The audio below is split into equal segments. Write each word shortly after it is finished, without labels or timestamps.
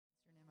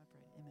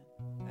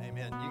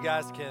You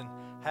guys can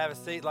have a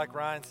seat. Like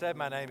Ryan said,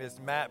 my name is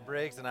Matt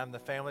Briggs, and I'm the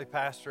family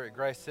pastor at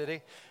Grace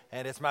City.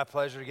 And it's my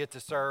pleasure to get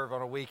to serve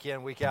on a week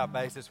in, week out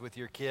basis with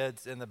your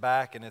kids in the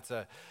back. And it's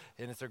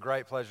a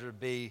great pleasure to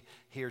be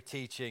here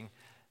teaching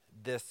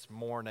this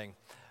morning.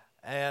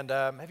 And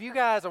I want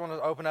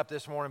to open up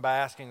this morning by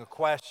asking a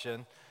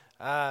question.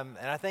 And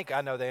I think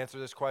I know the answer to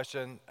this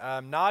question.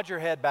 Nod your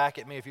head back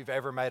at me if you've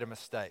ever made a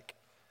mistake.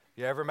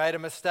 You ever made a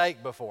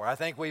mistake before? I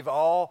think we've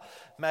all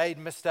made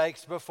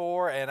mistakes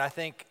before, and I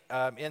think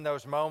in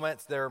those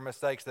moments there are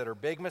mistakes that are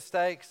big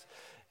mistakes,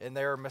 and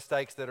there are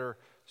mistakes that are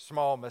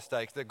small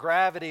mistakes. The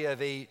gravity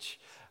of each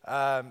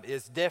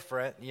is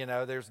different. You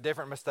know, there's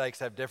different mistakes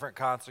have different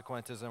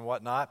consequences and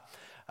whatnot.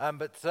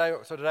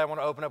 So today I want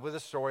to open up with a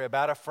story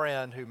about a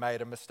friend who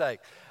made a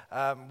mistake.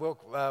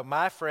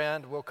 My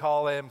friend, we'll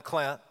call him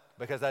Clint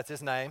because that's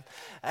his name,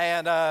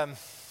 and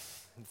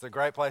it's a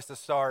great place to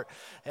start.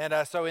 And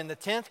so in the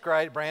 10th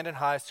grade, Brandon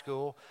High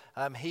School,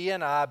 he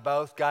and I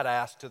both got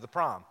asked to the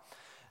prom.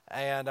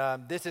 And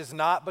this is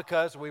not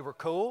because we were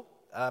cool.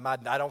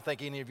 I don't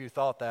think any of you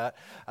thought that.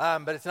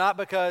 But it's not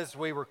because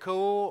we were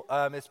cool.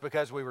 It's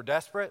because we were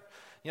desperate.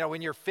 You know,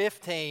 when you're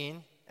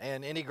 15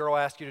 and any girl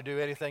asks you to do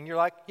anything, you're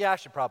like, yeah, I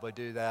should probably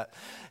do that.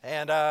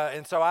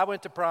 And so I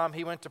went to prom.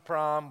 He went to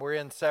prom. We're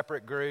in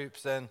separate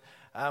groups. And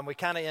we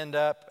kind of end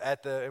up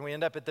at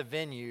the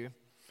venue.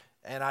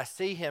 And I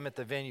see him at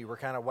the venue. We're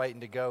kind of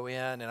waiting to go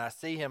in, and I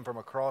see him from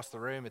across the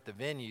room at the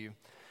venue,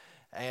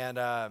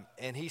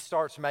 and he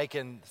starts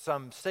making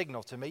some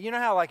signal to me. You know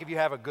how, like, if you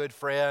have a good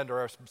friend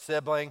or a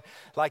sibling,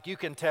 like, you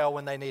can tell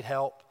when they need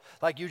help.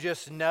 Like, you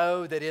just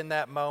know that in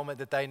that moment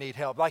that they need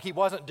help. Like, he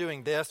wasn't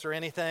doing this or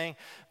anything,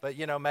 but,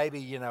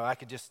 maybe, I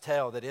could just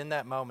tell that in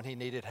that moment he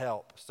needed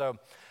help.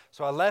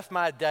 So I left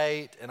my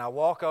date, and I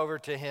walk over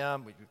to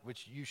him,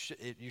 which you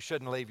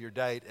shouldn't leave your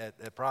date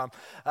at prom.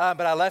 But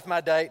I left my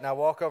date, and I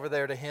walk over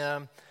there to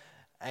him,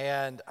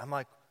 and I'm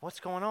like, what's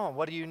going on?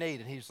 What do you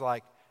need? And he's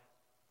like,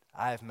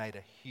 I have made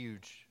a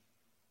huge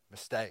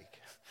mistake.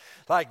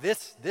 Like,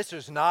 this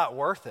is not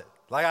worth it.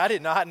 Like, I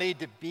did not need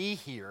to be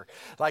here.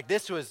 Like,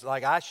 this was,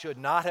 like, I should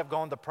not have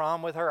gone to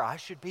prom with her. I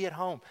should be at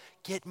home.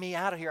 Get me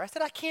out of here. I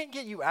said, I can't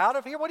get you out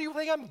of here. What do you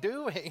think I'm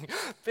doing?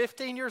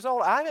 15 years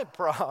old, I'm at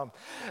prom.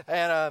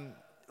 And,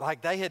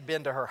 they had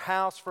been to her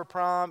house for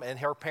prom, and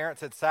her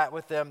parents had sat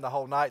with them the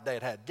whole night. They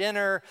had had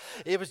dinner.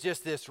 It was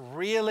just this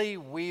really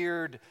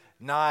weird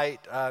night.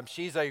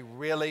 She's a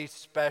really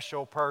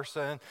special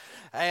person.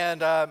 And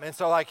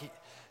so,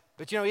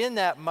 but, in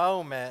that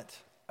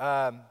moment,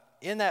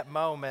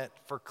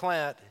 for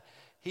Clint,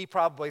 he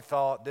probably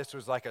thought this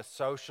was like a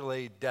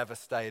socially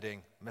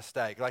devastating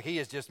mistake. Like, he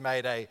has just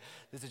this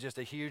is just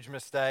a huge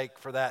mistake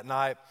for that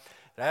night.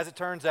 And as it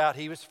turns out,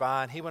 he was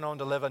fine. He went on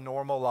to live a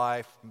normal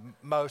life,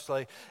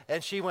 mostly,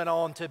 and she went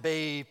on to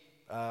be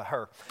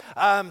her.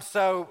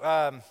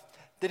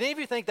 Did any of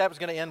you think that was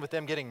going to end with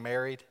them getting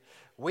married?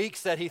 Weeks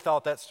said he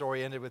thought that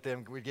story would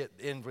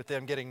end with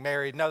them getting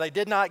married. No, they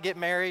did not get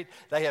married.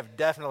 They have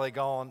definitely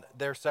gone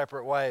their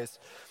separate ways.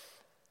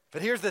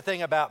 But here's the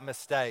thing about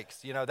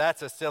mistakes.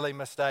 That's a silly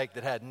mistake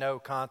that had no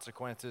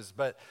consequences.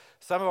 But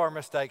some of our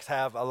mistakes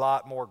have a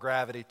lot more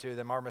gravity to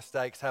them. Our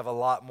mistakes have a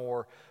lot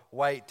more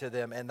weight to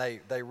them, and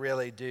they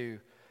really do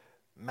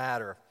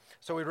matter.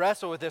 So we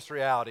wrestle with this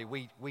reality.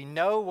 We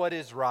know what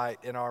is right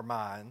in our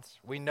minds.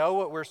 We know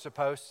what we're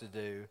supposed to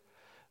do.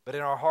 But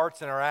in our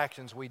hearts and our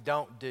actions, we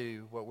don't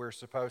do what we're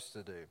supposed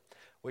to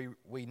do.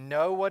 We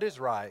know what is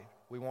right.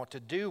 We want to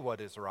do what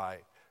is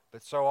right.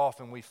 But so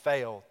often we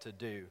fail to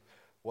do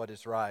what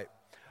is right.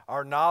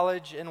 Our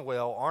knowledge and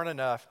will aren't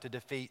enough to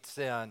defeat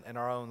sin in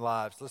our own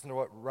lives. Listen to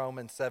what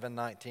Romans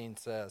 7:19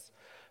 says.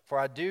 For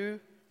I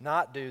do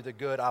not do the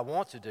good I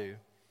want to do,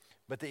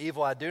 but the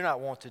evil I do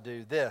not want to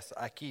do, this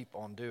I keep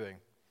on doing.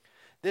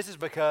 This is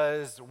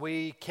because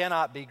we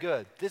cannot be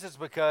good. This is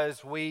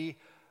because we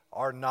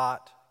are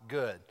not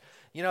good.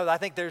 I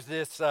think there's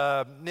this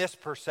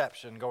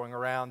misperception going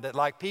around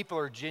that, people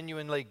are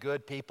genuinely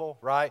good people,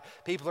 right?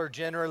 People are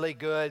generally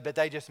good, but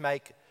they just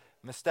make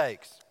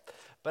mistakes.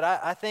 But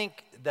I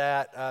think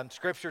that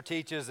Scripture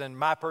teaches, and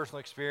my personal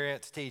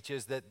experience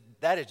teaches,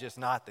 that is just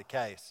not the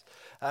case.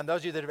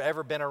 Those of you that have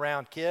ever been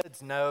around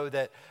kids know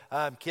that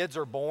kids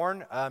are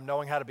born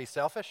knowing how to be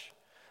selfish.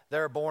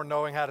 They're born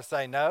knowing how to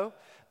say no.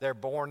 They're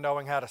born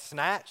knowing how to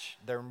snatch.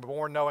 They're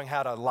born knowing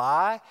how to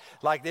lie.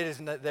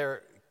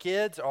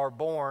 Kids are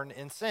born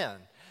in sin.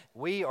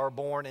 We are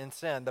born in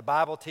sin. The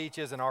Bible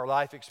teaches, and our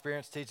life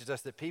experience teaches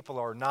us, that people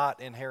are not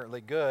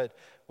inherently good.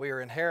 We are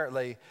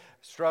inherently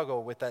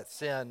struggle with that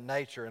sin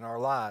nature in our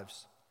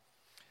lives.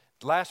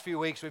 The last few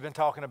weeks we've been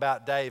talking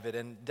about David,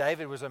 and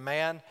David was a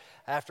man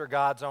after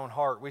God's own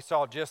heart. We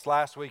saw just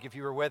last week, if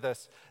you were with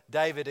us,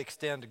 David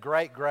extend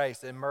great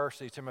grace and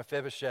mercy to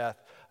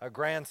Mephibosheth, a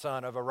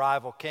grandson of a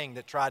rival king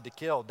that tried to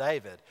kill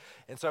David.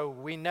 And so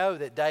we know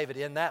that David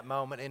in that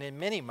moment and in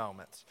many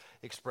moments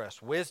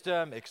expressed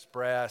wisdom,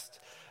 expressed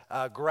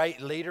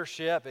great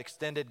leadership,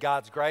 extended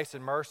God's grace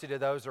and mercy to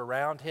those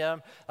around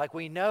him.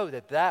 We know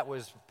that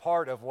was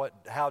part of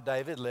how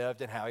David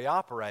lived and how he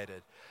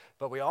operated.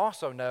 But we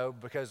also know,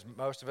 because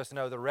most of us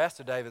know the rest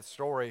of David's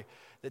story,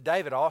 that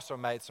David also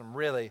made some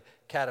really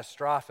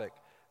catastrophic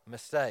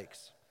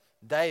mistakes.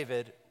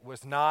 David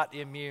was not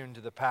immune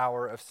to the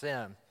power of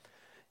sin.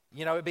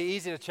 You know, it'd be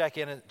easy to check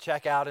in and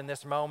check out in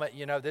this moment.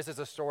 You know, this is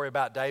a story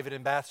about David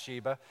and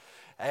Bathsheba.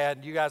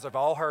 And you guys have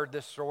all heard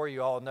this story.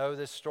 You all know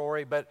this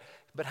story. But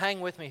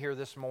hang with me here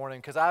this morning,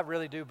 because I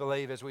really do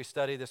believe as we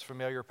study this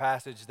familiar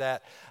passage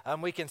that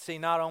we can see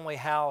not only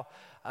how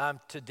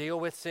to deal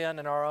with sin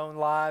in our own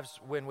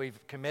lives when we've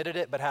committed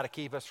it, but how to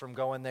keep us from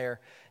going there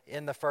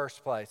in the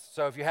first place.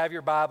 So if you have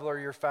your Bible or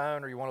your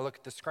phone, or you want to look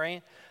at the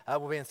screen,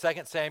 we'll be in 2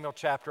 Samuel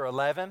chapter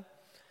 11.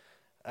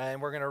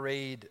 And we're going to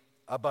read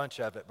a bunch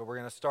of it, but we're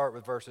going to start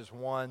with verses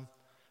 1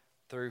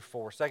 through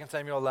 4. 2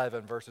 Samuel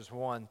 11, verses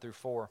 1 through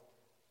 4.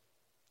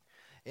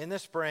 In the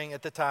spring,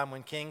 at the time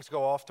when kings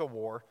go off to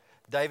war,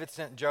 David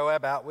sent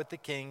Joab out with the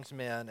king's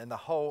men and the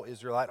whole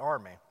Israelite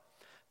army.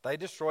 They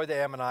destroyed the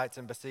Ammonites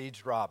and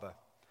besieged Rabbah,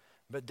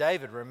 but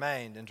David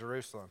remained in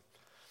Jerusalem.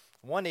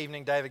 One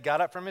evening, David got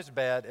up from his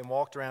bed and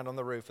walked around on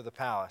the roof of the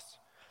palace.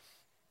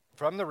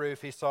 From the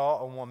roof, he saw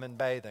a woman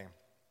bathing.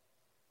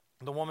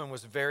 The woman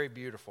was very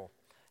beautiful,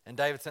 and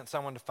David sent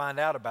someone to find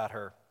out about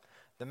her.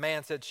 The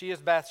man said, "She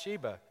is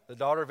Bathsheba, the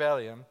daughter of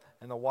Eliam,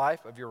 and the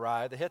wife of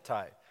Uriah the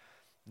Hittite."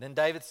 Then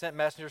David sent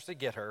messengers to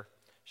get her.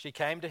 She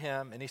came to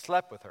him, and he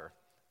slept with her.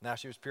 Now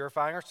she was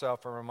purifying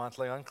herself from her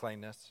monthly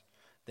uncleanness.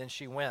 Then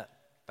she went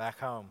back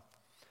home.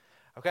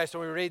 Okay, so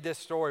when we read this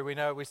story,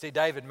 we see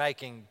David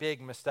making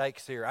big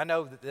mistakes here. I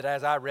know that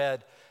as I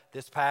read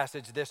this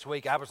passage this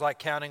week, I was like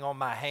counting on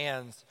my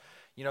hands,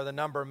 the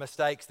number of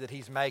mistakes that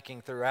he's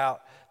making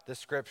throughout the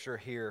scripture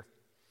here.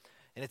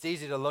 And it's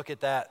easy to look at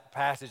that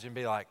passage and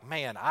be like,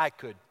 man, I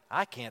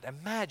can't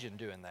imagine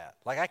doing that.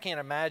 Like, I can't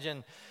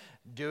imagine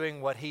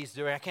doing what he's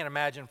doing. I can't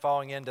imagine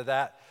falling into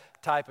that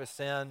type of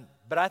sin.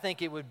 But I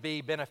think it would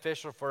be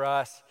beneficial for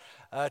us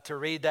to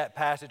read that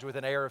passage with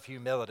an air of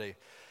humility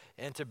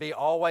and to be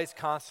always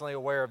constantly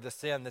aware of the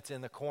sin that's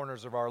in the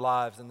corners of our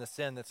lives and the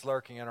sin that's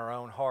lurking in our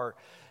own heart.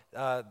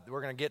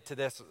 We're going to get to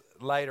this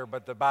later,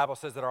 but the Bible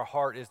says that our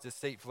heart is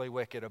deceitfully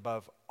wicked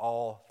above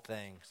all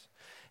things.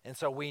 And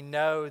so we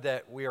know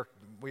that we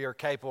are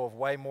capable of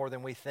way more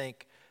than we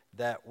think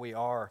that we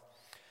are.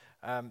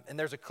 And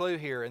there's a clue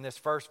here in this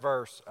first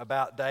verse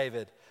about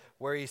David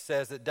where he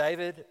says that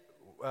David,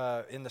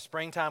 in the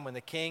springtime when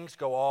the kings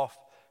go off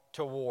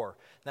to war.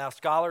 Now,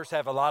 scholars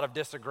have a lot of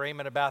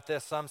disagreement about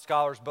this. Some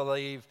scholars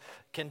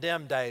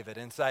condemn David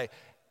and say,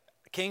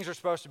 kings are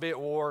supposed to be at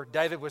war.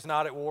 David was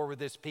not at war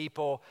with his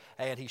people,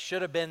 and he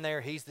should have been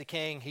there. He's the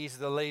king. He's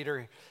the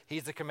leader.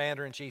 He's the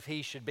commander-in-chief.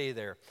 He should be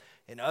there.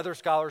 And other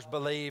scholars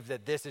believe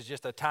that this is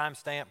just a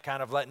timestamp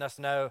kind of letting us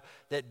know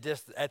that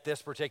at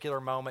this particular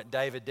moment,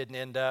 David didn't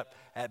end up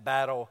at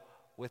battle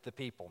with the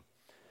people,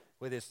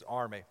 with his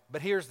army.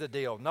 But here's the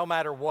deal. No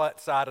matter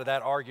what side of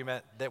that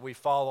argument that we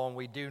fall on,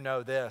 we do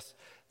know this,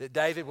 that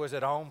David was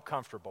at home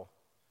comfortable.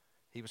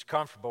 He was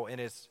comfortable in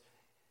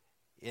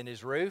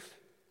his roof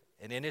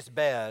and in his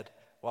bed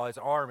while his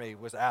army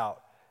was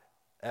out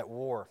at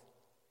war.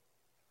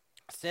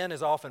 Sin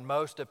is often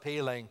most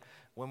appealing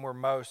when we're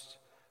most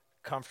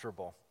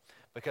comfortable,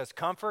 because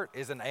comfort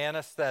is an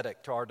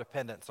anesthetic to our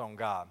dependence on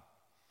God.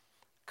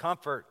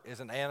 Comfort is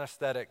an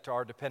anesthetic to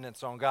our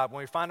dependence on God. When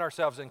we find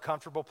ourselves in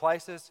comfortable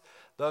places,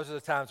 those are the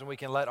times when we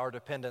can let our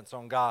dependence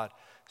on God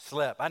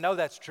slip. I know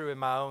that's true in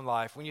my own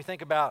life. When you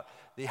think about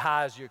the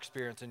highs you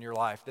experience in your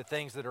life, the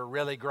things that are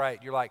really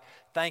great, you're like,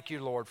 thank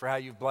you, Lord, for how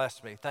you've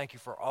blessed me. Thank you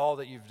for all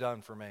that you've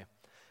done for me.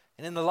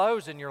 And in the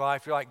lows in your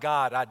life, you're like,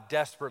 God, I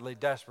desperately,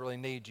 desperately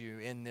need you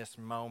in this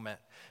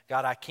moment.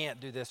 God, I can't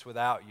do this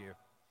without you.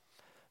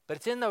 But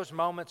it's in those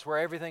moments where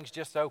everything's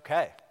just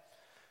okay.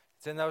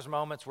 It's in those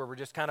moments where we're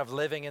just kind of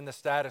living in the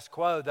status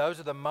quo. Those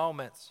are the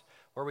moments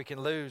where we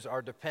can lose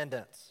our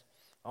dependence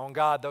on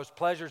God. Those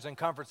pleasures and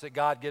comforts that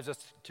God gives us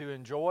to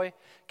enjoy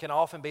can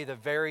often be the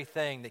very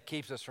thing that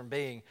keeps us from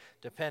being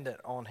dependent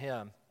on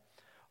Him.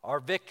 Our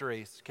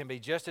victories can be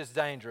just as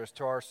dangerous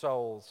to our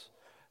souls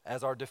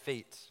as our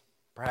defeats,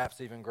 perhaps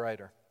even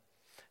greater.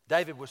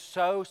 David was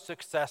so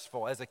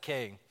successful as a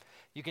king.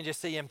 You can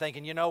just see him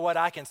thinking, you know what,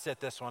 I can sit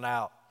this one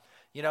out.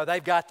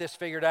 They've got this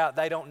figured out.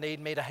 They don't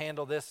need me to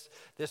handle this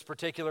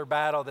particular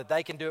battle, that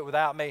they can do it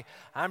without me.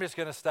 I'm just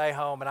going to stay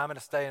home, and I'm going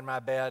to stay in my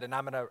bed, and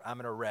I'm going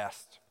to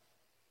rest.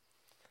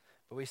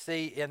 But we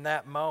see in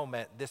that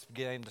moment, this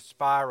began to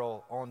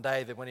spiral on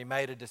David when he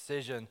made a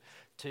decision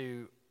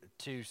to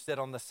sit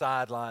on the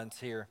sidelines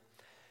here.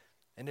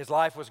 And his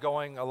life was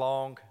going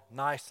along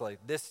nicely.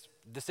 This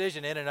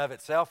decision in and of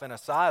itself in a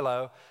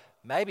silo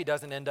maybe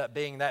doesn't end up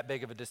being that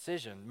big of a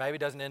decision, maybe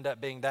doesn't end up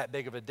being that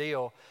big of a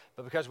deal,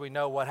 but because we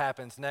know what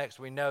happens next,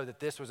 we know that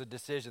this was a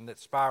decision that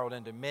spiraled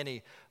into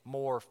many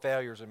more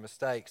failures and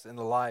mistakes in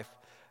the life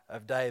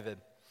of David.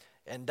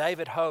 And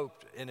David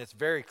hoped, and it's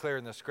very clear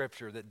in the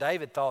scripture, that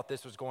David thought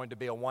this was going to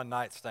be a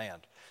one-night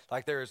stand.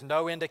 Like, there is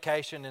no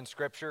indication in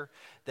scripture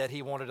that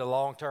he wanted a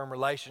long-term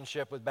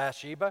relationship with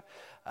Bathsheba.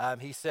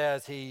 He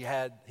says he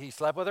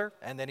slept with her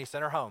and then he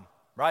sent her home.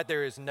 right?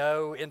 There is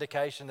no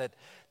indication that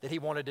he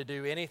wanted to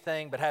do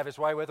anything but have his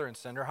way with her and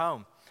send her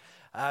home.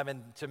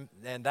 And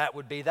that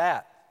would be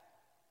that.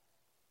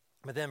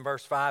 But then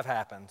verse 5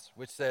 happens,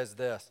 which says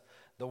this: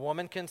 the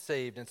woman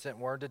conceived and sent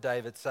word to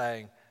David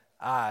saying,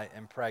 I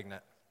am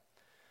pregnant.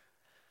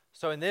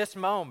 So in this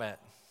moment,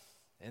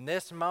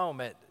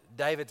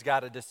 David's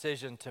got a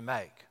decision to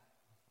make.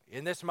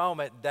 In this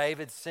moment,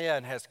 David's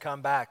sin has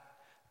come back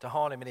to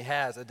haunt him, and he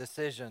has a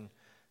decision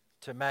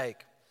to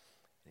make.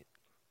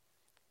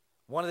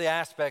 One of the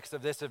aspects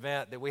of this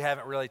event that we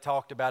haven't really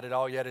talked about at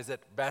all yet is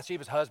that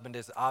Bathsheba's husband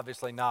is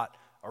obviously not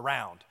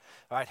around.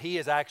 Right? He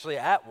is actually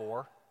at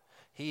war.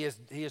 He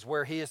is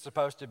where he is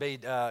supposed to be.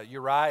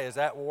 Uriah is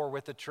at war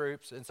with the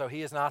troops, and so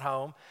he is not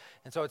home.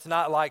 And so it's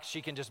not like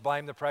she can just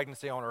blame the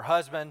pregnancy on her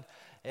husband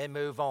and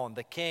move on.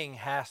 The king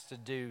has to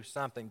do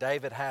something.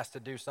 David has to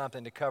do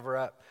something to cover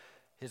up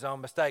his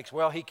own mistakes.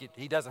 Well,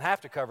 he doesn't have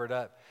to cover it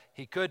up.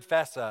 He could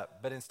fess up,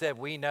 but instead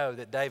we know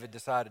that David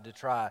decided to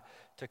try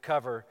to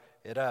cover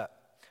it up.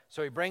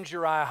 So he brings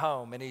Uriah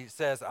home and he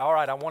says, all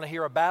right, I want to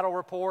hear a battle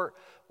report.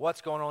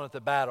 What's going on at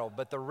the battle?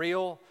 But the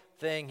real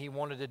thing he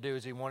wanted to do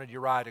is he wanted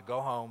Uriah to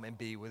go home and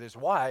be with his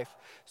wife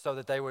so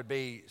that there would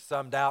be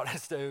some doubt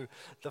as to who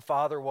the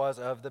father was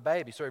of the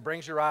baby. So he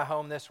brings Uriah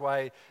home this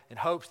way in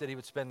hopes that he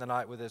would spend the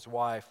night with his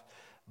wife,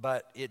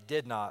 but it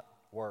did not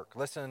work.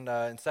 Listen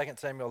in 2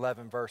 Samuel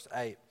 11, verse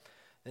 8.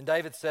 Then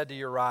David said to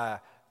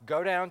Uriah,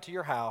 go down to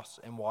your house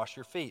and wash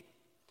your feet.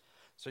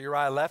 So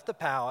Uriah left the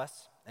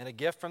palace, and a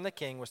gift from the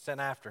king was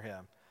sent after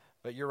him.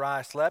 But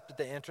Uriah slept at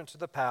the entrance of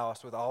the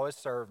palace with all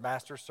his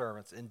master's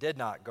servants and did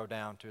not go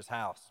down to his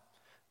house.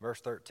 Verse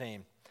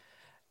 13.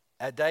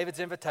 At David's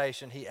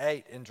invitation, he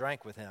ate and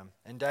drank with him,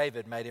 and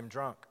David made him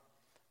drunk.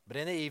 But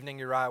in the evening,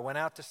 Uriah went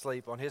out to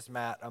sleep on his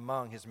mat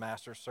among his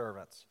master's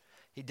servants.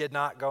 He did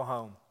not go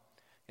home.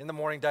 In the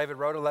morning, David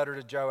wrote a letter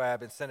to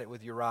Joab and sent it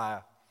with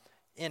Uriah.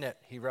 In it,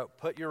 he wrote,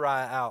 put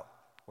Uriah out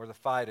where the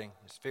fighting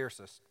is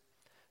fiercest.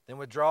 Then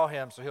withdraw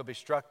him so he'll be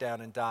struck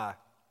down and die.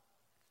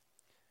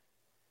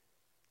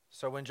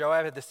 So when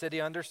Joab had the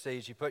city under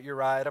siege, he put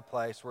Uriah at a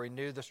place where he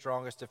knew the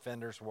strongest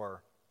defenders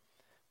were.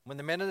 When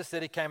the men of the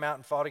city came out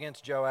and fought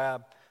against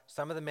Joab,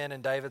 some of the men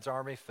in David's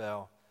army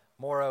fell.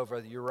 Moreover,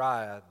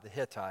 Uriah the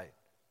Hittite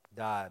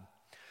died.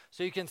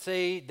 So you can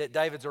see that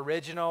David's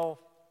original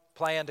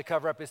plan to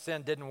cover up his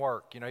sin didn't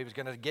work. He was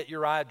going to get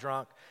Uriah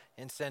drunk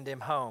and send him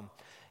home.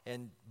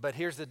 But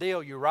here's the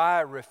deal.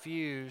 Uriah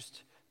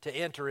refused to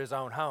enter his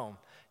own home.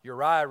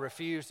 Uriah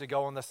refused to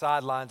go on the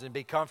sidelines and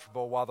be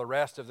comfortable while the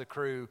rest of the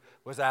crew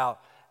was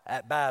out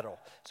at battle.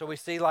 So we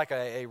see like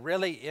a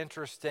really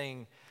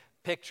interesting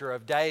picture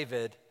of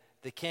David,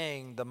 the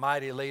king, the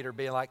mighty leader,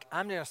 being like,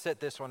 I'm going to sit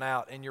this one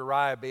out. And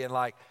Uriah being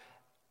like,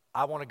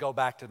 I want to go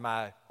back to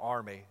my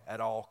army at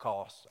all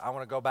costs. I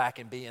want to go back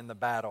and be in the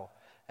battle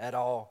at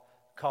all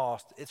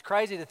costs. It's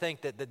crazy to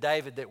think that the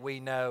David that we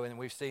know and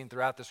we've seen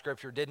throughout the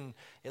scripture didn't,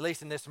 at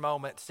least in this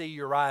moment, see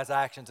Uriah's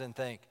actions and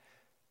think,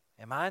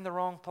 am I in the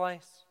wrong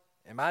place?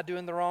 Am I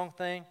doing the wrong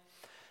thing?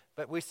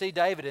 But we see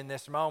David in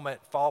this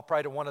moment fall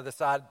prey to one of the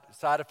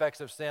side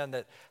effects of sin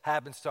that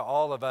happens to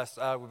all of us.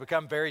 We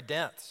become very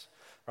dense,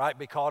 right?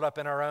 Be caught up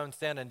in our own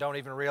sin and don't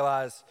even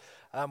realize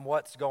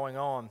what's going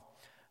on.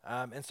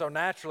 And so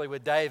naturally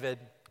with David,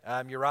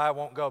 Uriah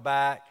won't go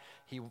back.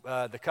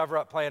 The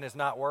cover-up plan is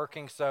not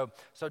working. So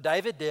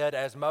David did,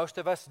 as most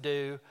of us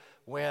do,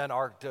 when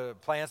our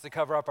plans to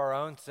cover up our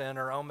own sin,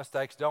 our own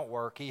mistakes don't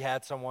work. He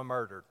had someone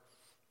murdered.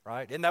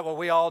 Right? Isn't that what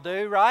we all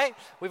do, right?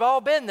 We've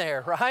all been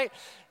there, right?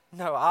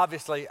 No,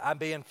 obviously, I'm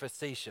being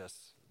facetious.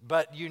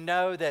 But you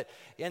know that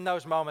in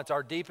those moments,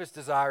 our deepest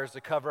desire is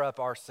to cover up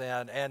our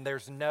sin, and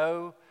there's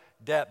no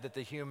depth that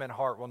the human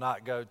heart will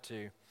not go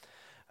to.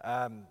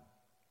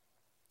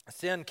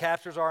 Sin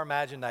captures our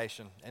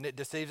imagination, and it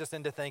deceives us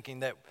into thinking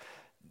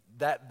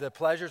that the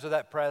pleasures of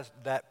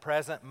that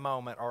present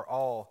moment are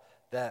all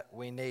that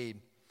we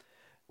need.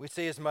 We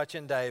see as much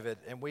in David,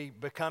 and we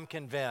become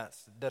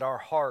convinced that our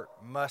heart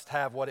must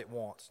have what it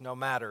wants, no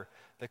matter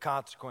the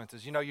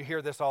consequences. You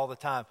hear this all the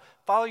time.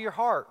 Follow your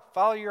heart.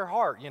 Follow your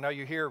heart.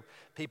 You hear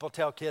people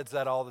tell kids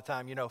that all the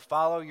time.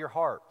 Follow your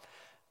heart.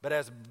 But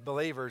as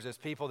believers, as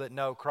people that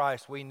know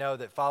Christ, we know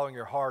that following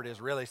your heart is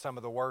really some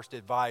of the worst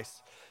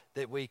advice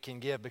that we can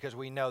give, because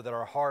we know that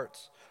our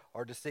hearts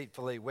are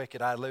deceitfully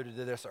wicked. I alluded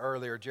to this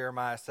earlier.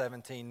 Jeremiah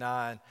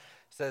 17:9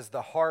 says,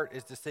 the heart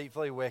is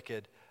deceitfully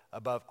wicked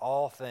above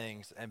all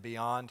things and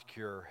beyond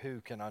cure. Who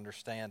can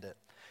understand it?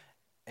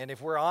 And if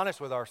we're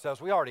honest with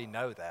ourselves, we already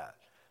know that.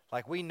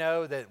 Like, we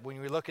know that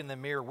when we look in the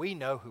mirror, we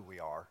know who we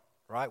are,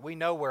 right? We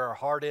know where our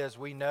heart is.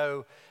 We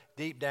know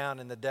deep down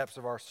in the depths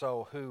of our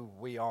soul who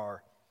we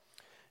are.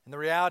 And the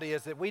reality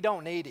is that we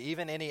don't need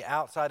even any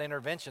outside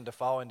intervention to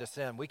fall into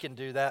sin. We can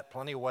do that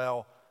plenty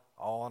well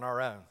all on our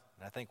own.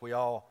 And I think we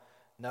all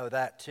know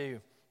that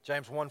too.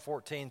 James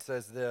 1:14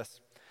 says this,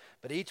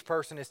 but each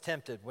person is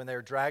tempted when they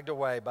are dragged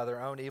away by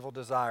their own evil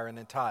desire and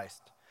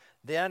enticed.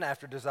 Then,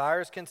 after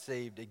desire is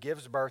conceived, it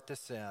gives birth to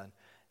sin.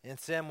 And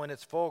sin, when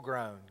it's full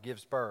grown,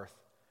 gives birth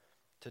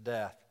to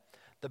death.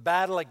 The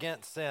battle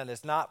against sin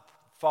is not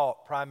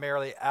fought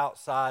primarily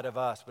outside of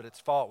us, but it's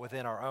fought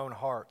within our own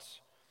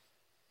hearts.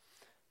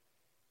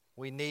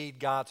 We need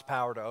God's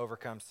power to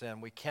overcome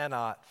sin. We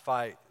cannot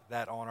fight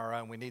that on our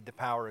own. We need the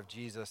power of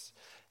Jesus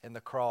and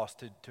the cross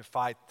to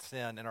fight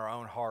sin in our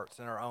own hearts,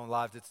 in our own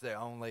lives. It's the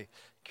only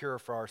cure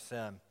for our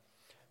sin.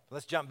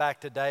 Let's jump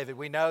back to David.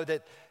 We know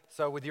that,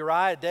 so with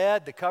Uriah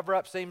dead, the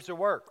cover-up seems to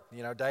work.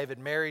 You know, David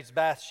marries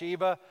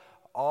Bathsheba,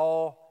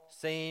 all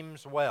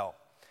seems well.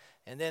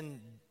 And then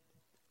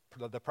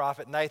the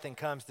prophet Nathan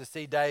comes to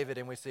see David,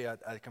 and we see a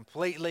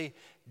completely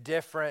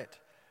different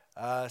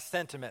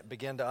sentiment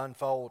begin to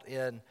unfold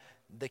in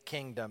the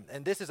kingdom.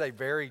 And this is a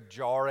very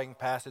jarring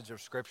passage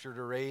of Scripture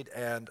to read,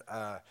 and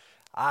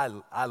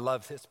I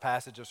love this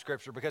passage of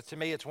Scripture because to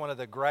me it's one of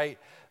the great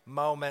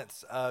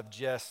moments of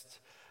just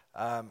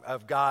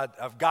of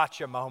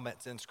gotcha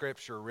moments in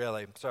Scripture,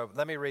 really. So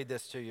let me read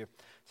this to you.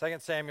 2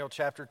 Samuel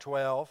chapter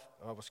 12.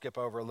 We'll skip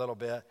over a little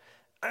bit,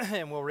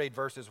 and we'll read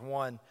verses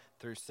 1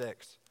 through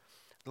 6.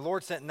 The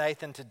Lord sent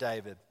Nathan to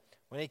David.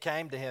 When he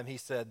came to him, he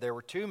said, "There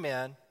were two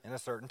men in a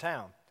certain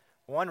town,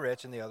 one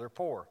rich and the other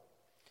poor.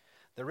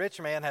 The rich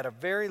man had a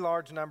very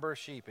large number of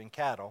sheep and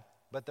cattle,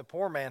 but the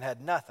poor man had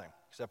nothing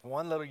except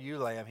one little ewe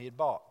lamb he had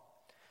bought.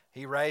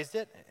 He raised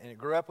it, and it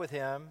grew up with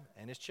him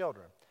and his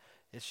children.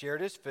 It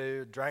shared his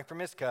food, drank from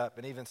his cup,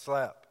 and even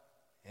slept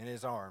in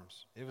his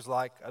arms. It was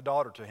like a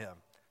daughter to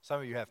him." Some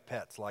of you have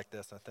pets like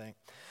this, I think.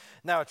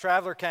 Now a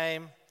traveler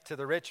came to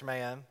the rich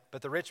man,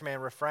 but the rich man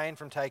refrained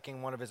from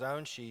taking one of his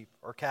own sheep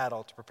or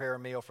cattle to prepare a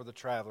meal for the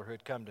traveler who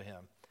had come to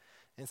him.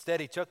 Instead,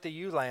 he took the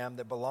ewe lamb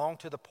that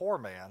belonged to the poor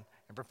man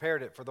and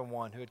prepared it for the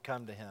one who had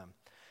come to him.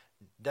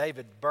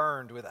 David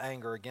burned with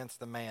anger against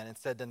the man and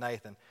said to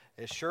Nathan,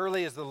 "As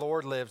surely as the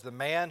Lord lives, the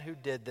man who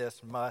did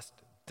this must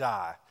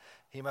die.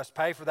 He must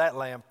pay for that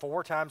lamb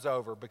 4 times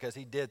over because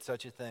he did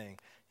such a thing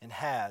and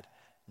had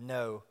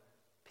no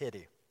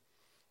pity."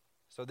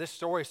 So this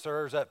story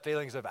stirs up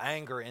feelings of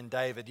anger in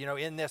David. You know,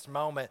 in this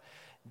moment,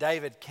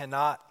 David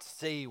cannot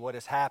see what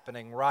is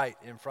happening right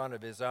in front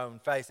of his own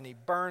face, and he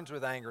burns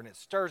with anger, and it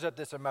stirs up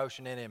this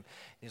emotion in him.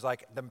 He's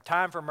like, the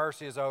time for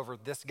mercy is over.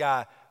 This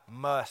guy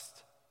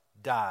must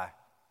die.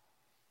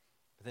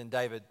 But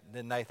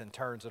then Nathan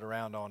turns it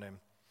around on him.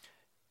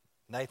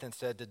 Nathan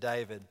said to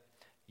David,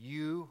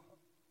 "You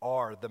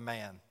are the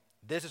man.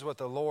 This is what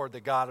the Lord, the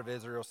God of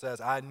Israel,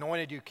 says. I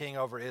anointed you king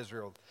over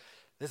Israel."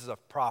 This is a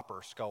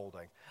proper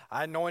scolding.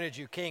 "I anointed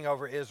you king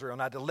over Israel,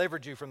 and I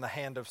delivered you from the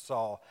hand of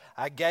Saul.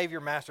 I gave your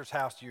master's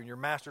house to you and your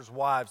master's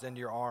wives into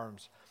your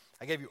arms.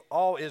 I gave you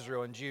all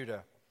Israel and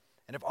Judah.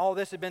 And if all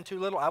this had been too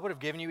little, I would have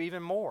given you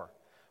even more.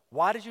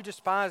 Why did you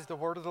despise the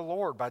word of the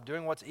Lord by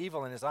doing what's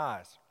evil in his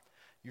eyes?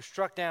 You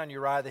struck down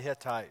Uriah the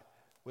Hittite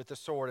with the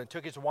sword and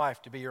took his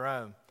wife to be your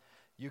own.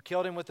 You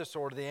killed him with the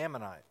sword of the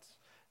Ammonites.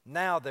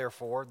 Now,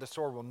 therefore, the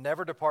sword will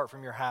never depart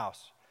from your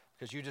house,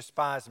 because you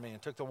despised me and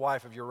took the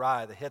wife of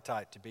Uriah the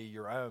Hittite to be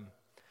your own.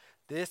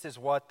 This is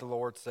what the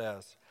Lord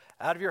says.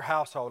 Out of your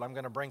household I'm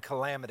going to bring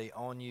calamity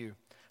on you.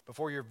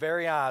 Before your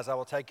very eyes I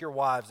will take your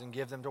wives and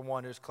give them to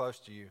one who is close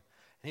to you,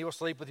 and he will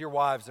sleep with your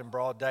wives in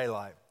broad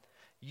daylight.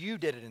 You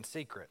did it in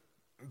secret,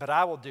 but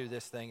I will do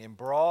this thing in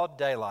broad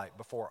daylight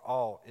before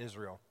all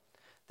Israel."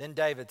 Then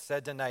David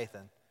said to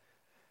Nathan,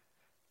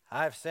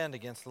 "I have sinned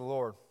against the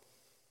Lord."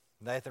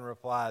 Nathan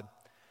replied,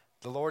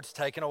 "The Lord's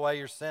taken away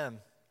your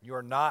sin. You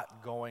are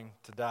not going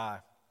to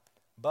die.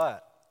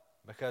 But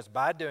because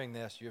by doing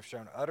this you have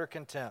shown utter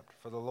contempt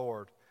for the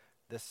Lord,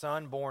 the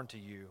son born to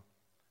you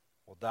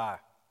will die."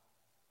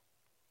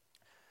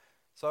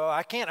 So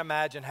I can't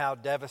imagine how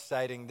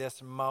devastating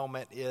this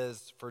moment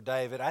is for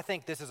David. I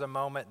think this is a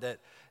moment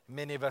that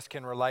many of us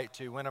can relate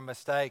to when a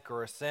mistake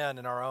or a sin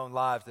in our own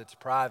lives that's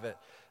private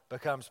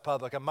becomes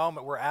public. A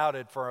moment we're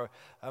outed for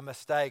a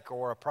mistake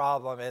or a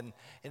problem,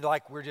 and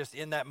like we're just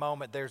in that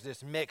moment, there's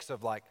this mix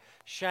of like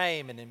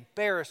shame and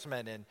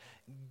embarrassment and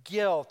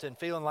guilt and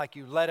feeling like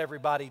you let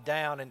everybody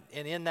down. And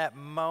in that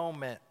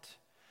moment,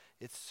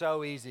 it's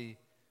so easy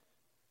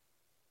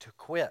to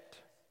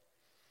quit.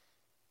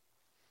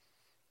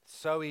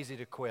 So easy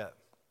to quit.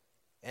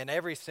 And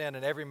every sin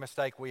and every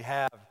mistake we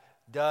have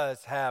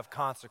does have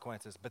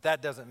consequences, but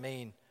that doesn't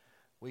mean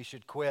we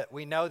should quit.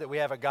 We know that we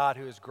have a God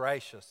who is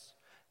gracious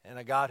and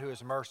a God who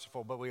is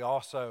merciful, but we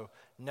also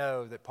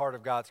know that part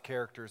of God's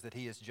character is that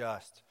he is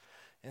just.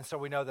 And so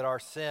we know that our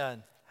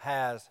sin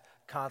has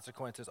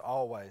consequences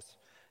always.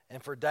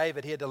 And for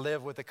David, he had to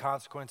live with the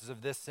consequences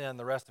of this sin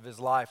the rest of his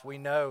life. We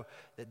know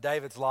that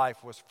David's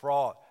life was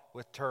fraught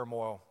with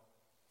turmoil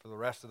for the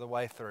rest of the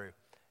way through,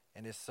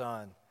 and his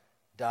son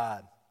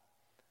died.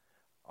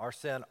 Our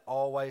sin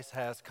always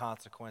has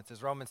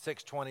consequences. Romans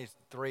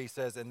 6:23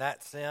 says, "In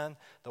that sin,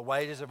 the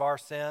wages of our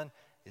sin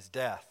is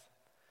death."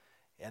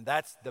 And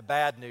that's the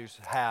bad news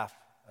half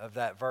of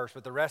that verse.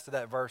 But the rest of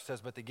that verse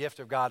says, "But the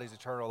gift of God is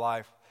eternal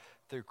life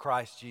through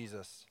Christ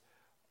Jesus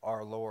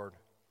our Lord."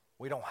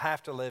 We don't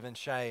have to live in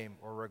shame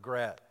or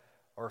regret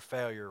or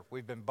failure.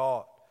 We've been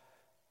bought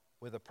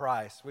with a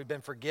price. We've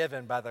been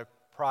forgiven by the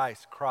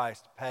price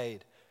Christ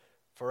paid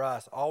for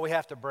us. All we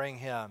have to bring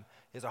him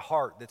is a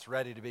heart that's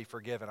ready to be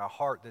forgiven, a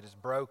heart that is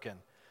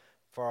broken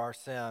for our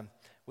sin.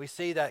 We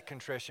see that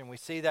contrition, we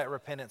see that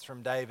repentance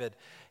from David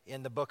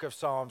in the book of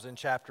Psalms in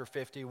chapter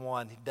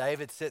 51.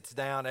 David sits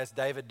down, as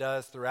David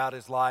does throughout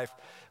his life.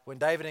 When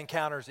David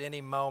encounters any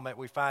moment,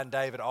 we find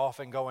David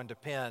often going to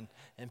pen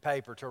and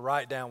paper to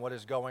write down what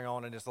is going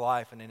on in his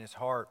life and in his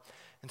heart.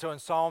 And so in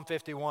Psalm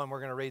 51, we're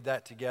going to read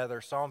that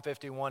together. Psalm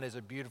 51 is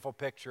a beautiful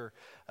picture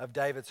of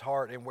David's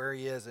heart and where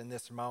he is in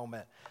this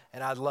moment.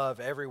 And I love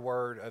every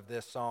word of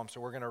this psalm. So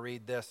we're going to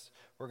read this.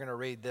 We're going to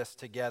read this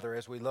together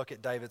as we look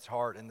at David's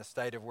heart and the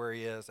state of where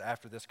he is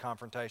after this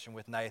confrontation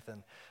with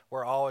Nathan,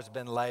 where all has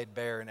been laid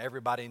bare and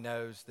everybody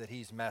knows that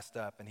he's messed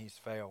up and he's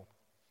failed.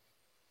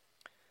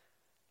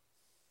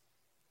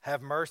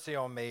 Have mercy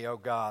on me, O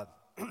God,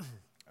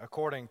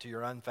 according to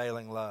your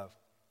unfailing love.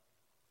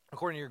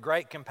 According to your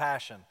great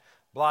compassion,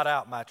 blot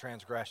out my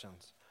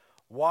transgressions.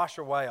 Wash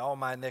away all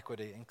my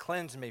iniquity and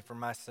cleanse me from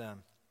my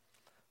sin.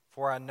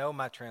 For I know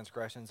my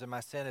transgressions, and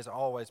my sin is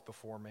always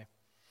before me.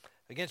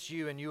 Against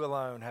you and you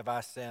alone have I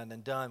sinned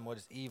and done what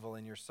is evil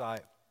in your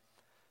sight,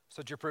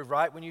 so that you prove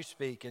right when you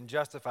speak and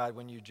justified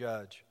when you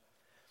judge.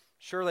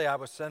 Surely I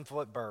was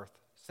sinful at birth,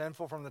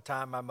 sinful from the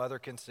time my mother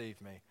conceived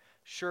me.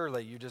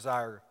 Surely you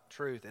desire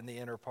truth in the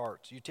inner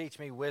parts. You teach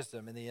me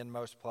wisdom in the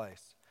inmost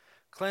place.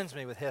 Cleanse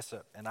me with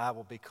hyssop, and I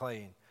will be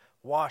clean.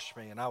 Wash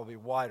me, and I will be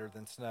whiter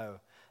than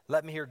snow.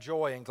 Let me hear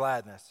joy and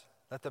gladness.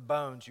 Let the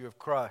bones you have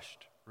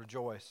crushed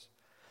rejoice.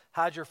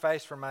 Hide your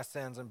face from my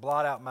sins and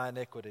blot out my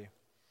iniquity.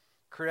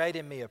 Create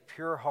in me a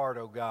pure heart,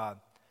 O God,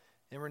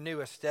 and renew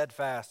a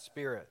steadfast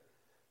spirit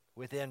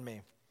within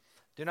me.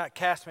 Do not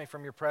cast me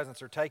from your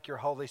presence or take your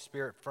Holy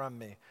Spirit from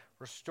me.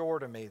 Restore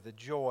to me the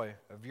joy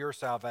of your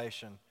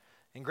salvation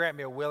and grant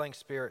me a willing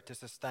spirit to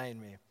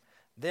sustain me.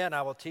 Then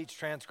I will teach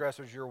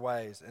transgressors your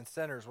ways, and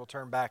sinners will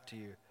turn back to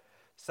you.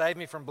 Save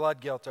me from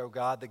blood guilt, O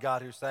God, the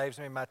God who saves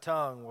me. My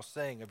tongue will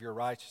sing of your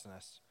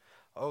righteousness.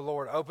 O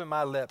Lord, open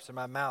my lips, and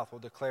my mouth will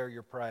declare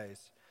your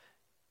praise.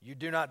 You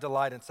do not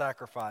delight in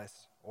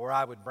sacrifice, or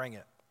I would bring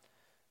it.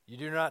 You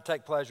do not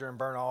take pleasure in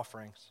burnt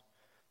offerings.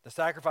 The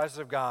sacrifices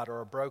of God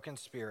are a broken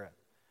spirit,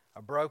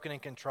 a broken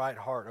and contrite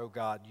heart, O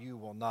God, you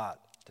will not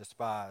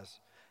despise.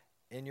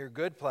 In your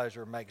good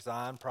pleasure make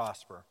Zion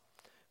prosper.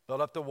 Build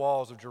up the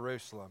walls of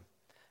Jerusalem.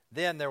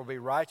 Then there will be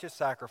righteous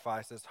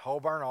sacrifices, whole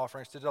burnt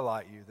offerings to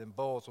delight you. Then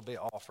bulls will be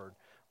offered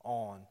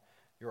on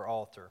your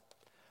altar.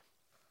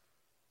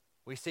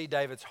 We see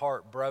David's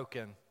heart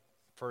broken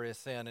for his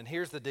sin. And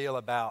here's the deal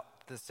about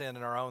the sin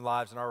in our own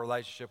lives and our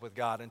relationship with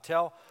God.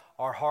 Until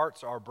our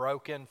hearts are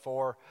broken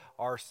for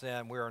our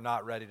sin, we are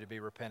not ready to be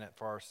repentant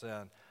for our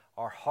sin.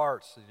 Our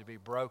hearts need to be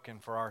broken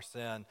for our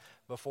sin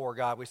before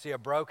God. We see a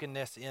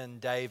brokenness in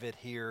David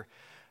here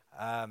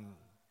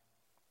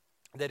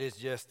that is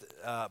just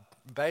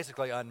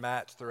basically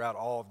unmatched throughout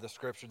all of the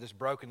Scripture, this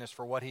brokenness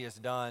for what he has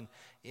done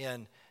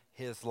in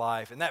his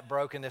life. And that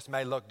brokenness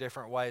may look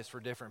different ways for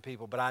different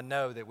people, but I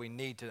know that we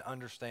need to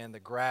understand the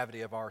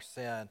gravity of our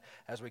sin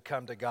as we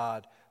come to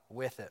God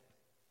with it.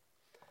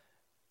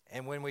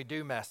 And when we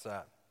do mess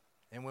up,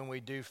 and when we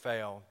do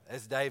fail,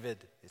 as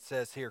David, it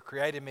says here,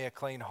 create in me a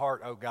clean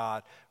heart, O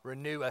God,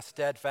 renew a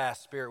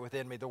steadfast spirit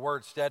within me. The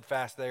word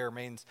steadfast there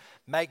means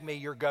make me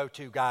your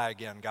go-to guy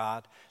again,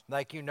 God.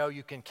 Like you know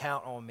you can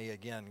count on me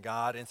again,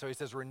 God. And so he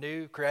says,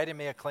 create in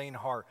me a clean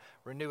heart,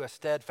 renew a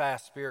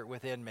steadfast spirit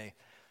within me.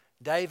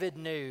 David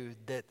knew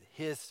that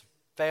his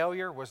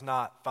failure was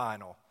not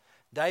final.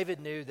 David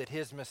knew that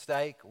his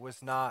mistake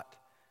was not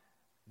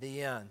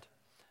the end.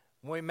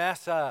 When we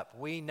mess up,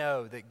 we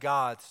know that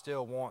God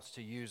still wants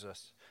to use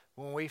us.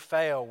 When we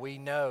fail, we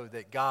know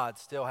that God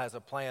still has a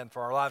plan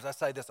for our lives. I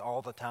say this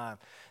all the time,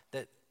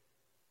 that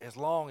as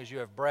long as you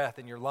have breath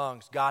in your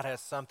lungs, God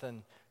has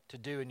something to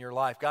do in your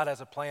life. God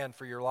has a plan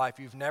for your life.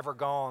 You've never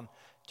gone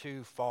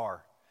too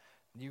far.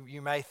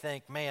 You may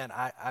think, man,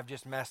 I've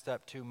just messed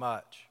up too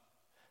much.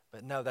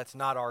 But no, that's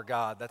not our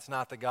God. That's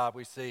not the God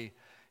we see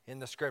in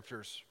the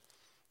Scriptures.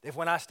 If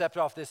when I stepped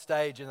off this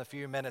stage in a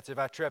few minutes, if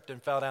I tripped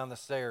and fell down the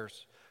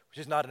stairs, which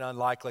is not an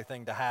unlikely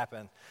thing to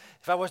happen.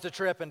 If I was to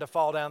trip and to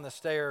fall down the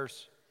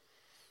stairs,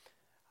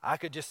 I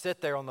could just sit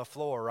there on the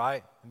floor,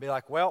 right? And be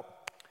like, well,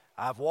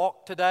 I've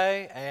walked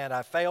today and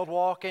I failed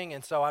walking,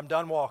 and so I'm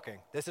done walking.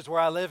 This is where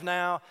I live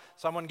now.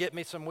 Someone get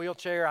me some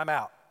wheelchair, I'm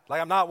out.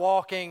 Like I'm not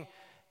walking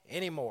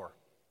anymore.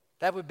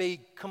 That would be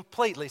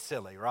completely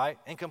silly, right?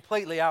 And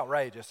completely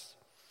outrageous.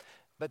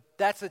 But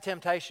that's the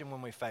temptation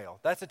when we fail.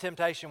 That's the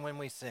temptation when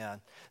we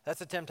sin. That's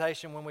the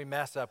temptation when we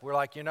mess up. We're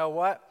like, you know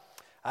what?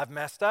 I've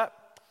messed up.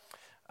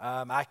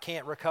 I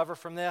can't recover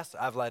from this.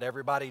 I've let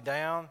everybody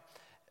down.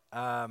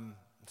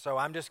 So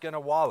I'm just going to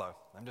wallow.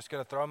 I'm just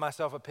going to throw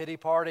myself a pity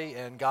party,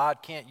 and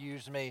God can't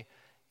use me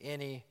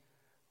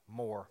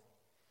anymore.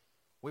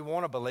 We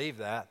want to believe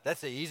that.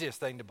 That's the easiest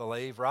thing to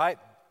believe, right?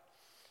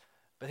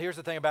 But here's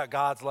the thing about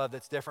God's love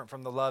that's different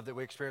from the love that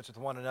we experience with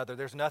one another.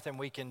 There's nothing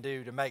we can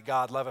do to make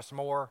God love us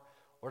more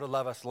or to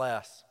love us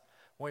less.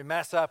 When we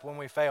mess up, when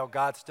we fail,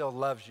 God still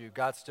loves you.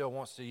 God still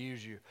wants to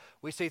use you.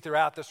 We see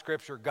throughout the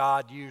Scripture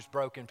God use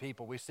broken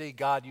people. We see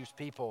God use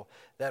people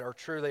that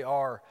truly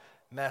are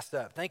messed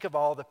up. Think of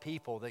all the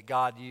people that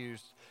God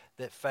used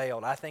that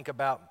failed. I think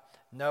about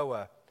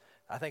Noah.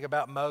 I think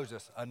about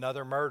Moses,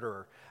 another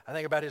murderer. I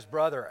think about his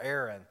brother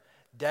Aaron,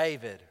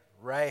 David,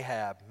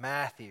 Rahab,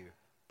 Matthew,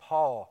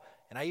 Paul,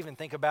 and I even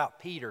think about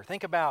Peter.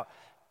 Think about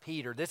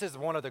Peter. This is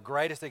one of the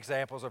greatest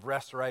examples of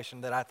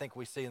restoration that I think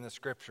we see in the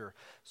scripture.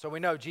 So we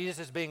know Jesus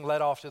is being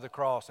led off to the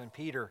cross, and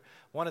Peter,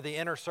 one of the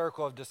inner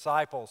circle of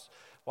disciples,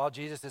 while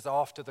Jesus is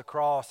off to the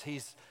cross,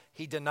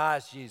 he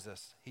denies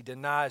Jesus. He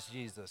denies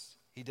Jesus.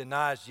 He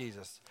denies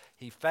Jesus.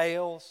 He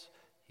fails,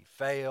 he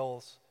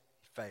fails,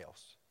 he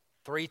fails.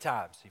 3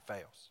 times he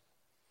fails.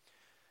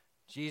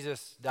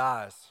 Jesus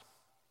dies.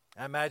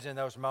 I imagine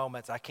those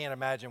moments. I can't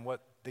imagine what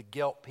the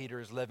guilt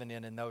Peter is living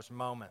in those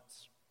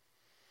moments.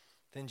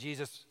 Then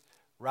Jesus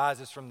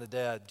rises from the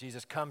dead.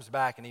 Jesus comes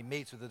back and he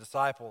meets with the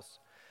disciples.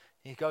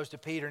 He goes to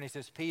Peter and he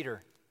says,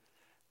 Peter,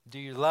 do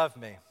you love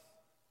me?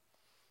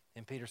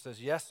 And Peter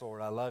says, yes,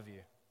 Lord, I love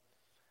you.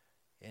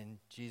 And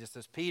Jesus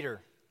says,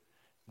 Peter,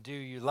 do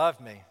you love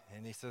me?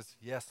 And he says,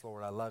 yes,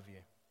 Lord, I love you.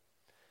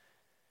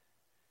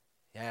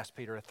 He asks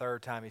Peter a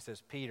 3rd time. He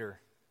says, Peter,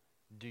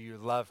 do you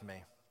love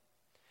me?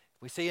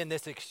 We see in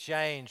this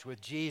exchange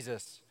with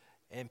Jesus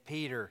and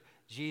Peter,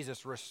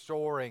 Jesus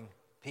restoring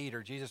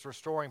Peter.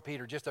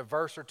 Just a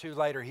verse or 2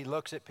 later, he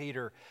looks at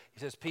Peter. He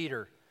says,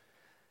 Peter,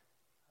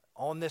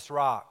 on this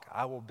rock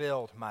I will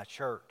build my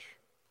church.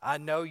 I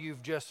know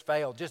you've just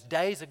failed. Just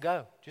days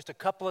ago, just a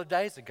couple of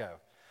days ago,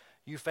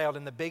 you failed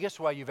in the biggest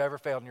way you've ever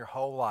failed in your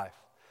whole life.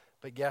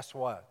 But guess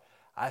what?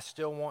 I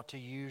still want to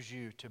use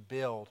you to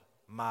build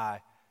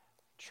my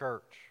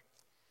church.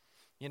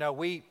 You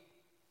know,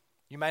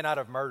 you may not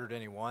have murdered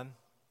anyone.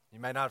 You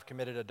may not have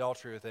committed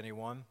adultery with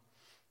anyone.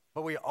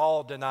 But we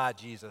all deny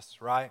Jesus,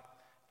 right?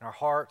 In our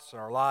hearts and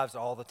our lives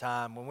all the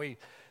time.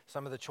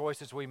 Some of the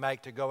choices we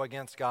make to go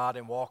against God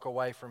and walk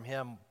away from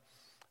Him,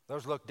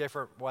 those look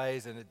different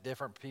ways in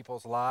different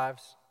people's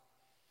lives.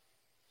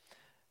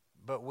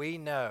 But we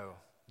know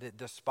that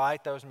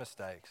despite those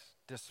mistakes,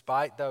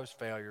 despite those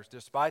failures,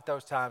 despite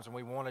those times when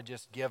we want to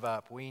just give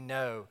up, we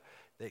know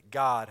that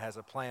God has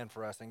a plan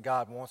for us and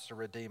God wants to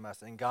redeem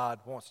us and God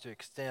wants to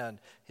extend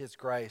His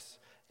grace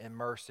and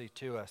mercy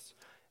to us.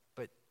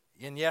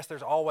 And yes,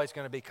 there's always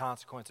going to be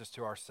consequences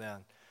to our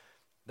sin.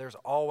 There's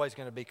always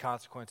going to be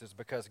consequences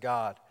because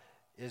God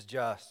is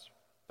just.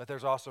 But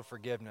there's also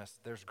forgiveness.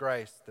 There's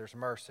grace. There's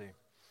mercy.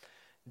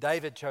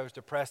 David chose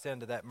to press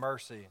into that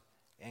mercy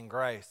and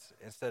grace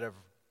instead of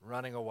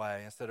running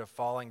away, instead of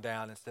falling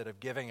down, instead of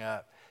giving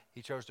up.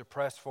 He chose to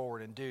press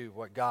forward and do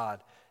what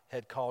God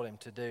had called him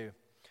to do.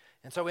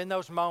 And so in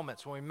those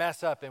moments when we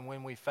mess up and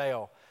when we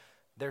fail,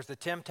 there's the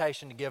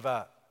temptation to give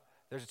up.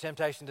 There's a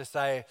temptation to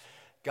say,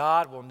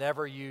 God will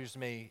never use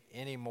me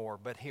anymore.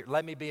 But here,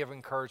 let me be of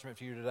encouragement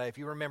for you today. If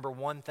you remember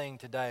one thing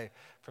today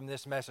from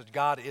this message,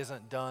 God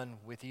isn't done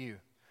with you.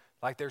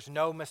 Like there's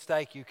no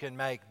mistake you can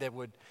make that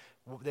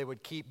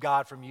would keep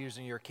God from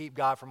using you or keep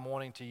God from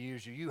wanting to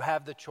use you. You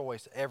have the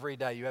choice every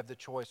day. You have the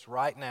choice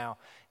right now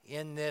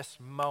in this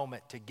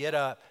moment to get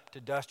up, to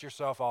dust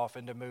yourself off,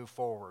 and to move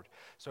forward.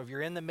 So if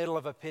you're in the middle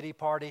of a pity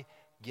party,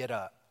 get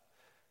up.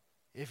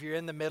 If you're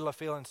in the middle of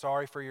feeling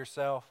sorry for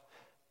yourself,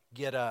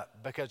 get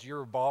up, because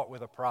you're bought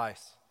with a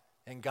price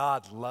and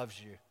God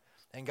loves you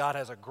and God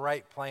has a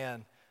great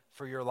plan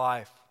for your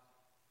life.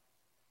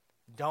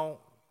 Don't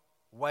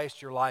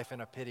waste your life in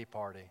a pity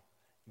party.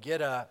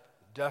 Get up,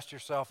 dust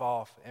yourself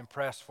off, and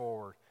press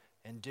forward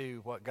and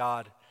do what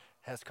God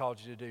has called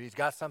you to do. He's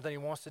got something He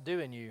wants to do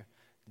in you.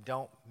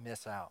 Don't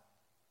miss out.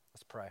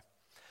 Let's pray.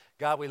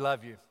 God, we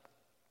love you.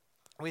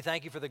 We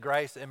thank you for the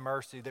grace and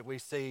mercy that we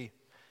see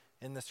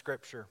in the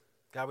Scripture.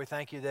 God, we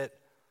thank you that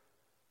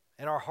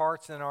in our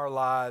hearts and our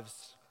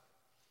lives,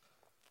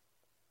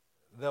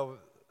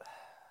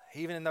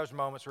 even in those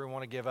moments where we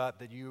want to give up,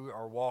 that you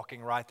are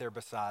walking right there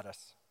beside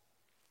us.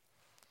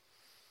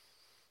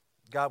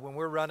 God, when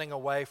we're running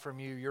away from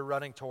you, you're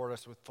running toward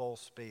us with full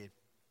speed.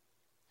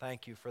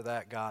 Thank you for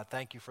that, God.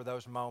 Thank you for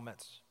those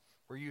moments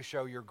where you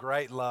show your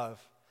great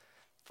love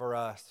for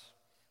us.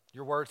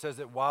 Your word says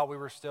that while we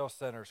were still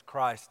sinners,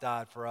 Christ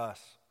died for us.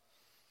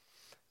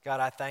 God,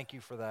 I thank you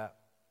for that.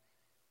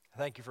 I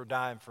thank you for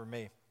dying for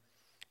me.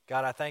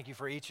 God, I thank you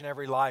for each and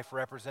every life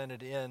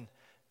represented in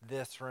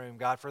this room.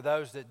 God, for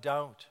those that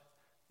don't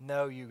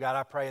know you, God,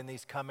 I pray in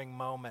these coming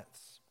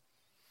moments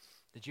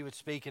that you would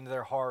speak into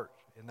their heart,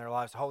 in their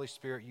lives. Holy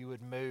Spirit, you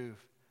would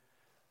move.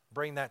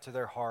 Bring that to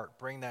their heart.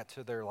 Bring that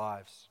to their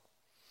lives.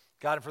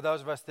 God, and for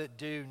those of us that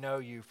do know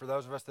you, for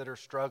those of us that are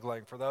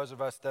struggling, for those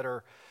of us that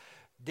are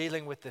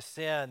dealing with the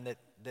sin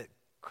that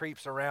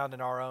creeps around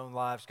in our own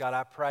lives, God,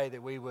 I pray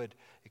that we would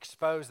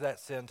expose that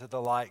sin to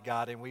the light,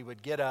 God, and we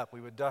would get up,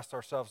 we would dust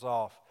ourselves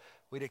off,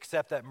 we'd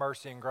accept that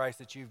mercy and grace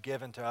that you've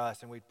given to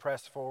us, and we'd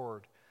press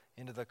forward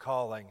into the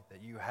calling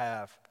that you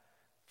have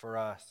for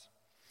us.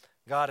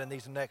 God, in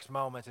these next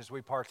moments as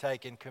we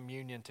partake in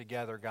communion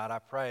together, God, I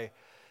pray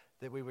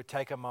that we would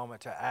take a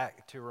moment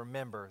to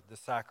remember the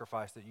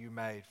sacrifice that you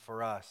made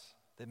for us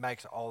that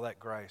makes all that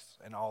grace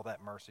and all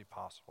that mercy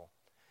possible.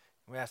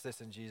 We ask this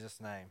in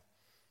Jesus' name.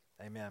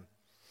 Amen.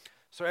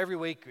 So every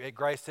week at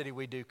Grace City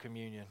we do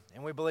communion,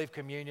 and we believe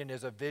communion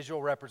is a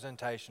visual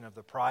representation of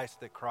the price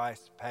that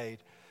Christ paid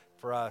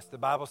for us. The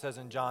Bible says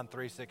in John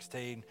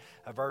 3:16,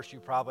 a verse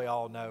you probably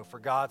all know, "For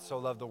God so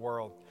loved the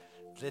world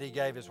that he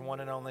gave his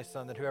one and only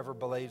Son, that whoever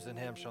believes in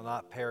him shall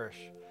not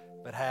perish,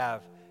 but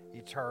have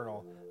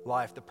eternal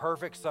life." The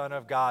perfect Son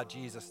of God,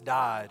 Jesus,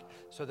 died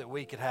so that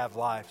we could have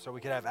life, so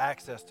we could have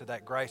access to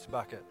that grace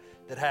bucket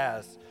that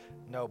has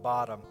no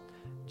bottom.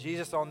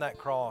 Jesus on that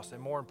cross,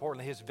 and more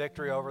importantly, his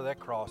victory over that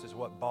cross is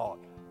what bought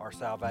our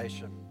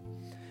salvation.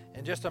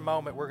 In just a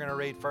moment, we're going to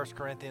read 1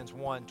 Corinthians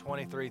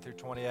 1:23 through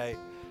 28,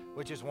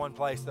 which is one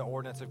place the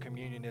ordinance of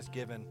communion is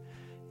given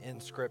in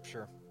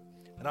Scripture.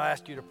 And I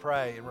ask you to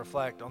pray and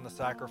reflect on the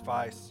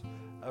sacrifice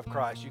of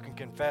Christ. You can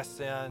confess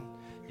sin,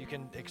 you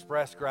can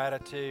express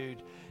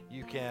gratitude,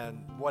 you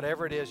can,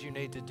 whatever it is you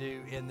need to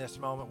do in this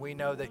moment. We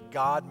know that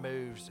God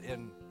moves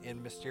in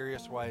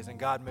mysterious ways, and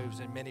God moves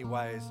in many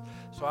ways.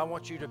 So I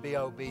want you to be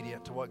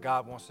obedient to what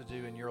God wants to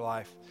do in your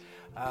life.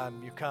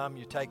 You come,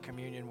 you take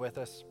communion with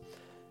us.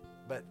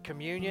 But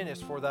communion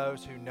is for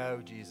those who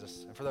know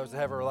Jesus and for those that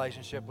have a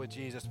relationship with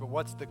Jesus.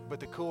 But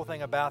the cool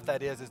thing about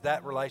that is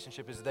that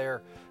relationship is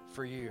there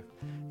for you.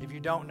 If you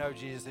don't know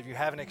Jesus, if you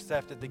haven't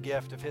accepted the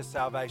gift of his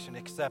salvation,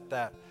 accept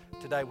that.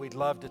 Today we'd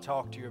love to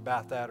talk to you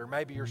about that. Or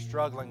maybe you're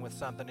struggling with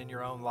something in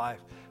your own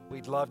life.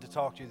 We'd love to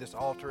talk to you. This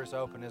altar is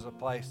open as a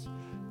place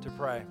to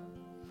pray.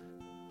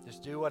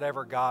 Just do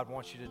whatever God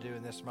wants you to do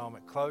in this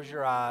moment. Close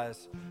your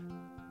eyes,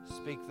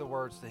 speak the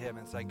words to him,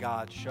 and say,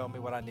 "God, show me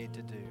what I need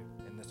to do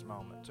in this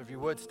moment." So if you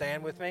would,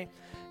 stand with me,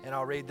 and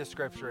I'll read the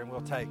scripture, and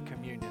we'll take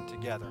communion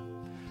together.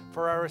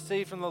 "For I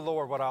received from the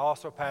Lord what I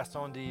also passed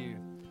on to you.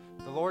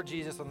 The Lord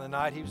Jesus, on the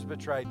night he was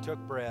betrayed, took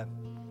bread,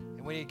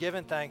 and when he had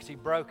given thanks, he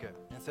broke it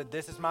and said,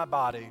 'This is my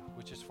body,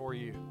 which is for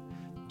you.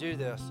 Do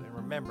this in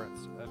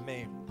remembrance of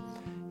me.'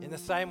 In the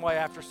same way,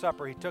 after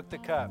supper, he took the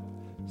cup,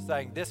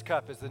 saying, 'This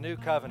cup is the new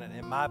covenant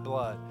in my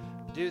blood.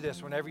 Do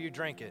this whenever you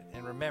drink it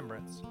in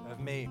remembrance of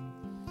me.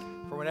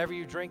 For whenever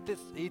you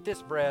eat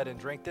this bread and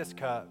drink this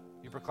cup,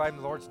 you proclaim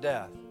the Lord's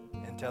death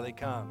until he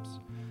comes.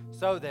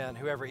 So then,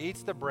 whoever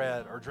eats the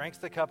bread or drinks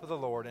the cup of the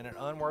Lord in an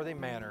unworthy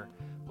manner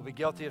will be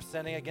guilty of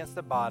sinning against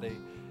the body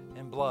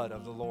and blood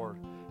of the Lord.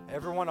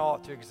 Everyone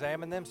ought to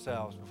examine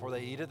themselves before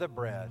they eat of the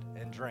bread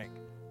and drink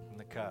from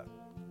the cup."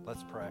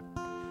 Let's pray.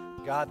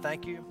 God,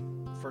 thank you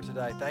for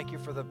today. Thank you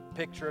for the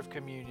picture of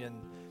communion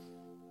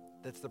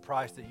that's the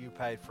price that you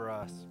paid for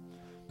us.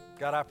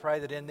 God, I pray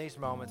that in these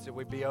moments that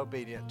we be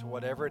obedient to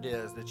whatever it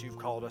is that you've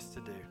called us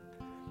to do.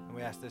 And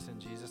we ask this in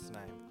Jesus'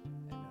 name.